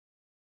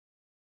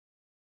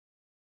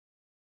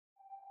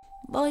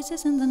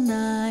Voices in the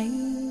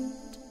night,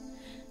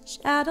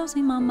 shadows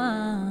in my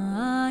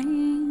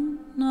mind.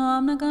 No,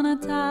 I'm not gonna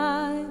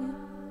die,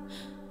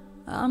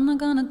 I'm not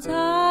gonna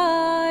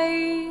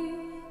die.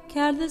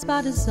 Careless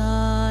by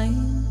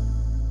design,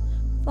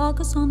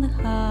 focus on the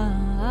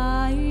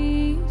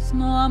highs.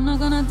 No, I'm not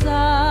gonna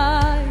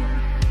die,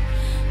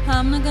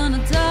 I'm not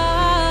gonna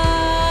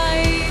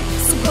die.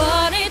 So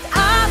burn it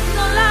up,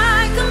 not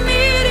like a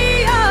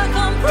meteor,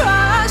 come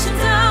crashing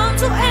down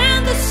to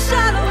end the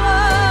shallow world.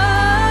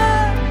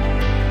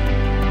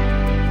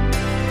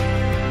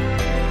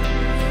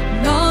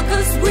 No,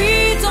 'cause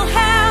we don't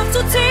have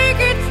to take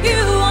it, you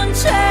won't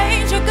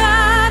change, you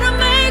gotta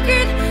make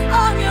it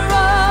on your own.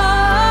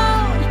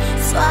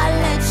 So I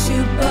let you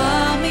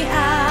burn me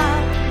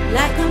out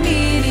like a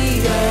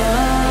meteor,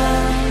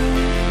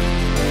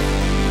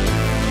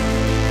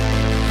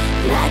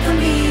 like a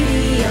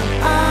meteor.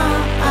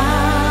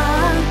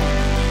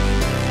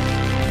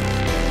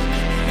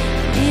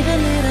 Need a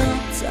little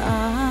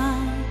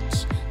touch,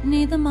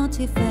 need the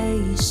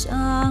motivation.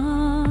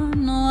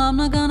 No, I'm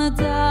not gonna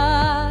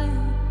die,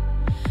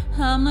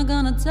 I'm not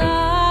gonna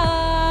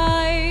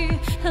die.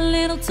 A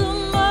little too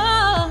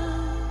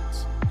much,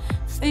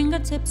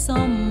 fingertips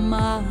on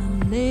my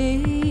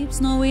lips.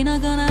 No, we're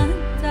not gonna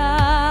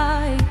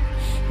die,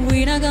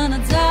 we're not gonna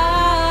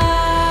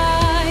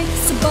die.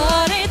 So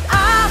burn it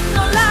up,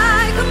 not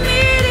like a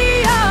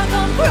meteor,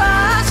 come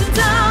crashing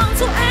down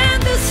to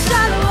end this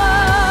shallow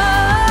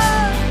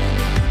world.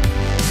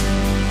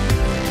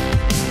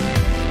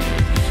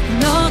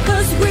 No,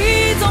 'cause we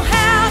don't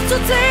have to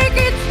take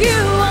it, you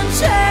won't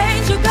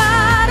change, you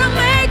gotta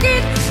make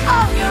it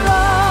on your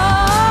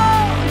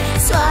own.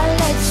 So I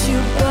let you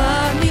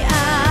burn me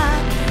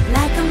out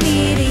like a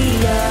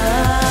meteor,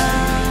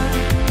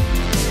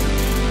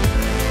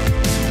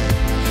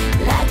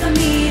 like a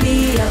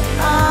meteor.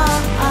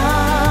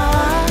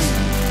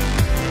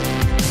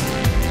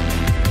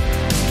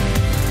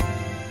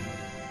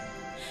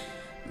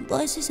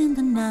 Voices in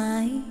the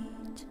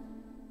night,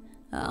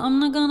 I'm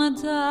not gonna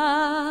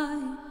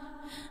die,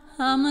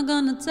 I'm not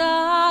gonna die.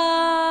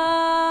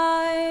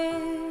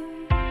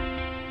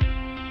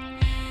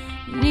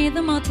 Need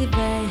the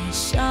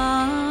motivation.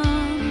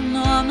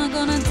 No, I'm not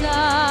gonna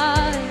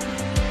die,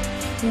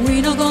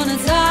 we're not gonna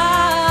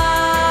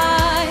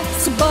die.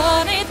 So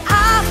burn it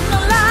up,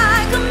 not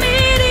like a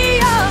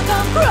meteor,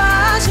 come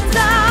crashing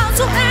down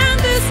to end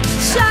this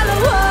shallow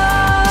world.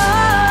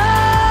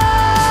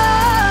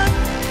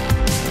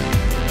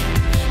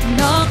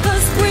 No,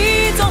 'cause we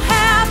don't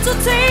have to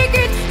take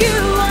it, you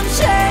won't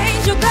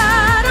change, you got